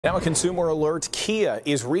Now a consumer alert, Kia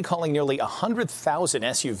is recalling nearly 100,000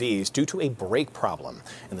 SUVs due to a brake problem.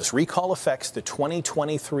 And this recall affects the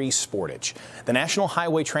 2023 Sportage. The National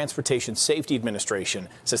Highway Transportation Safety Administration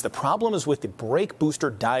says the problem is with the brake booster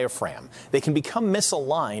diaphragm. They can become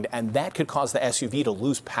misaligned, and that could cause the SUV to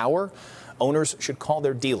lose power. Owners should call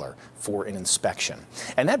their dealer for an inspection.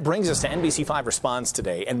 And that brings us to NBC5 Responds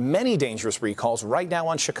today, and many dangerous recalls right now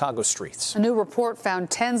on Chicago streets. A new report found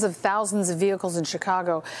tens of thousands of vehicles in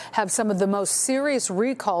Chicago have some of the most serious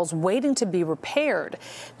recalls waiting to be repaired.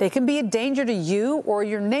 They can be a danger to you or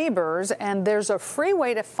your neighbors, and there's a free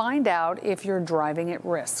way to find out if you're driving at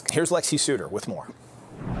risk. Here's Lexi Suter with more.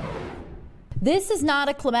 This is not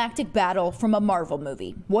a climactic battle from a Marvel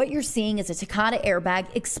movie. What you're seeing is a Takata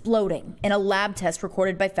airbag exploding in a lab test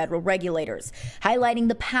recorded by federal regulators, highlighting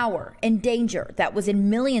the power and danger that was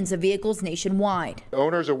in millions of vehicles nationwide.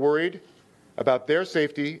 Owners are worried about their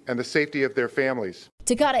safety and the safety of their families.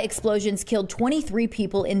 Takata explosions killed 23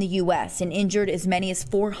 people in the U.S. and injured as many as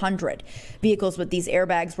 400. Vehicles with these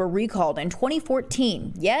airbags were recalled in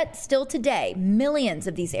 2014, yet still today, millions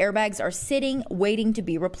of these airbags are sitting, waiting to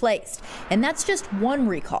be replaced. And that's just one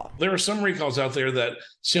recall. There are some recalls out there that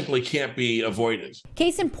simply can't be avoided.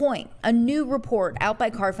 Case in point, a new report out by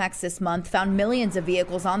Carfax this month found millions of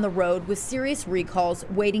vehicles on the road with serious recalls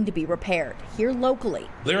waiting to be repaired here locally.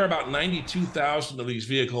 There are about 92,000 of these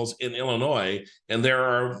vehicles in Illinois, and there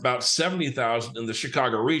are about 70,000 in the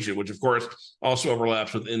Chicago region, which of course also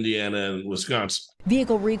overlaps with Indiana and Wisconsin.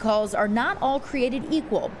 Vehicle recalls are not all created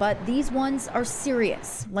equal, but these ones are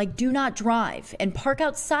serious, like do not drive and park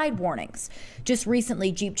outside warnings. Just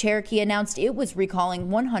recently, Jeep Cherokee announced it was recalling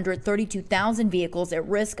 132,000 vehicles at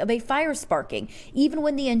risk of a fire sparking, even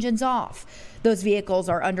when the engine's off. Those vehicles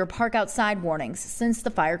are under park outside warnings since the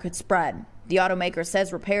fire could spread. The automaker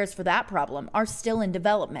says repairs for that problem are still in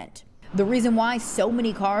development. The reason why so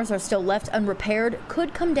many cars are still left unrepaired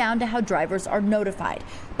could come down to how drivers are notified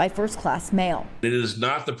by first-class mail. It is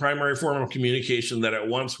not the primary form of communication that it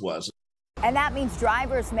once was. And that means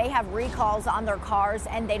drivers may have recalls on their cars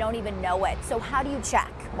and they don't even know it. So how do you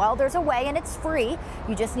check? Well, there's a way and it's free.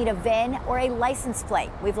 You just need a VIN or a license plate.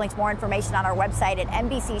 We've linked more information on our website at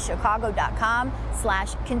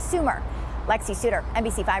NBCChicago.com/consumer. Lexi Suter,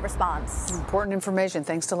 NBC5 Responds. Important information.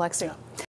 Thanks to Lexi.